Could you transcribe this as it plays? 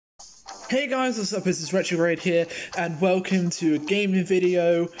Hey guys, what's up? This is Retrograde here, and welcome to a gaming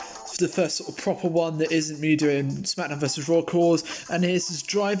video, the first sort of proper one that isn't me doing SmackDown vs Raw calls, and here's this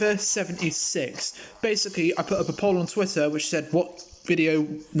Driver 76. Basically, I put up a poll on Twitter which said what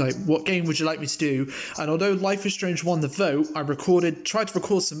game would you like me to do, and although Life is Strange won the vote, I tried to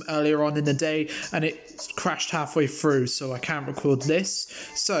record some earlier on in the day, and it crashed halfway through, so I can't record this.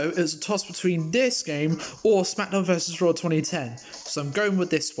 So it was a toss between this game or SmackDown vs Raw 2010. So I'm going with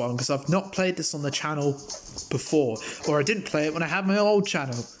this one because I've not played this on the channel before, or I didn't play it when I had my old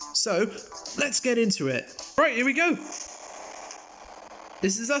channel. So let's get into it. Right, here we go.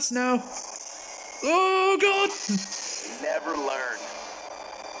 This is us now. Oh god! Never learn.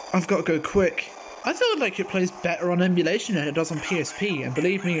 I've got to go quick. I feel like it plays better on emulation than it does on PSP, and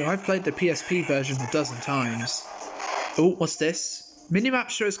believe me, I've played the PSP version a dozen times. Oh, what's this? Minimap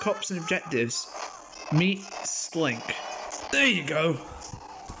shows cops and objectives. Meet Slink. There you go.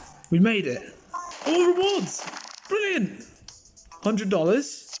 We made it. All rewards. Brilliant.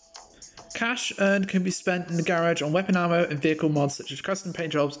 $100. Cash earned can be spent in the garage on weapon ammo and vehicle mods such as custom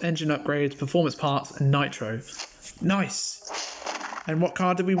paint jobs, engine upgrades, performance parts, and nitro. Nice. And what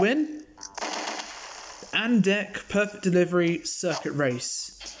car did we win? Deck Perfect Delivery Circuit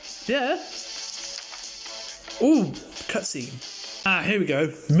Race. Yeah. Ooh, cutscene. Ah, here we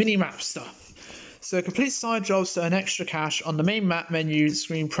go. Mini-map stuff. So complete side jobs to earn extra cash. On the main map menu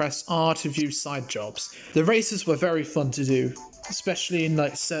screen, press R to view side jobs. The races were very fun to do, especially in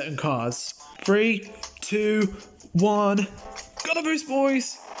like certain cars. 3, 2, 1. Gotta boost,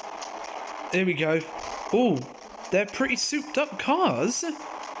 boys. There we go. Ooh. They're pretty souped up cars.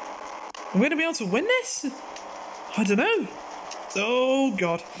 I'm going to be able to win this? I don't know. Oh,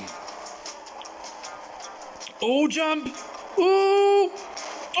 God. Oh, jump. Oh.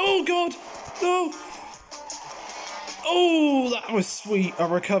 Oh, God. Oh. Oh, that was sweet. I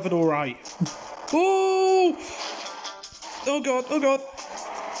recovered all right. Oh. Oh, God. Oh, God.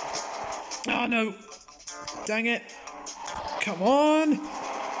 Oh, no. Dang it. Come on.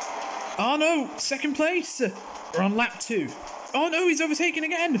 Oh, no. Second place. We're on lap 2. Oh no, he's overtaken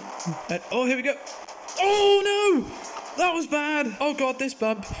again. Oh, here we go. Oh no, that was bad. Oh god, this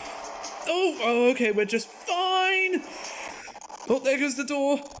bump. Oh, okay, we're just fine. Oh, there goes the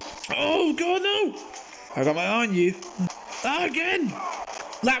door. Oh god, no. I got my eye on you. Ah, again.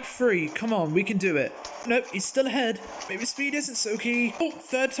 Lap 3. Come on, we can do it. Nope, he's still ahead. Maybe speed isn't so key. Oh,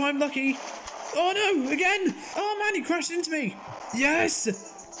 third time lucky. Oh no, again. Oh man, he crashed into me. Yes.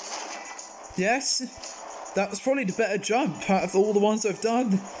 Yes. That was probably the better jump out of all the ones I've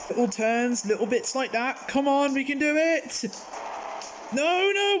done. Little turns, little bits like that. Come on, we can do it.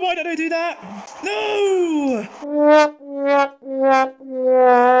 No, why did I do that? No!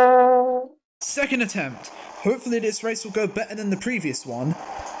 Second attempt. Hopefully this race will go better than the previous one.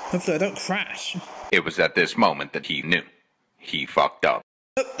 Hopefully I don't crash. It was at this moment that he knew. He fucked up.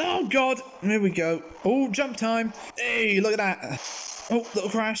 Oh god, here we go. Oh, jump time. Hey, look at that. Oh, little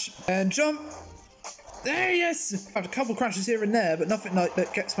crash. And jump. There, yes! I've had a couple crashes here and there, but nothing like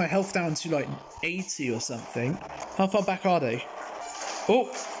that gets my health down to like 80 or something. How far back are they? Oh!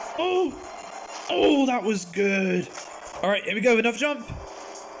 Oh! Oh, that was good! Alright, here we go, another jump!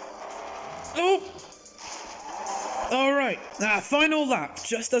 Oh! Alright, final lap,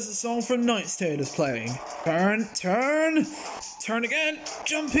 just as the song from Knight's Tale is playing. Turn, turn! Turn again!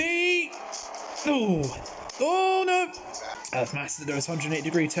 Jumpy! Oh! Oh no! I've mastered those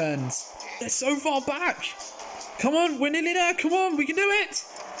 180-degree turns. They're so far back. Come on, we're nearly there. Come on, we can do it.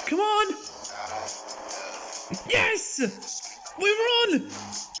 Come on. Yes! We're on.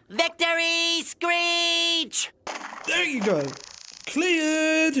 Victory Screech! There you go.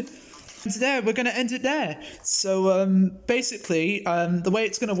 Cleared. It's there. We're going to end it there. So basically, the way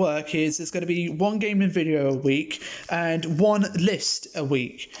it's going to work is there's going to be one gaming video a week and one list a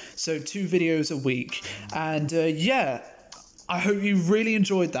week. So 2 videos a week. And yeah. I hope you really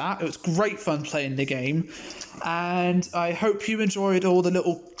enjoyed that. It was great fun playing the game. And I hope you enjoyed all the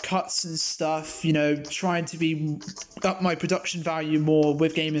little cuts and stuff, you know, trying to up my production value more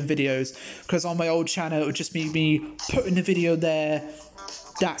with gaming videos. Because on my old channel, it would just be me putting the video there.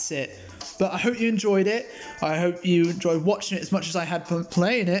 That's it. But I hope you enjoyed it. I hope you enjoyed watching it as much as I had fun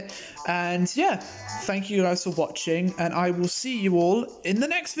playing it. And yeah, thank you guys for watching. And I will see you all in the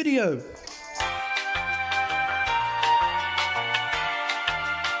next video.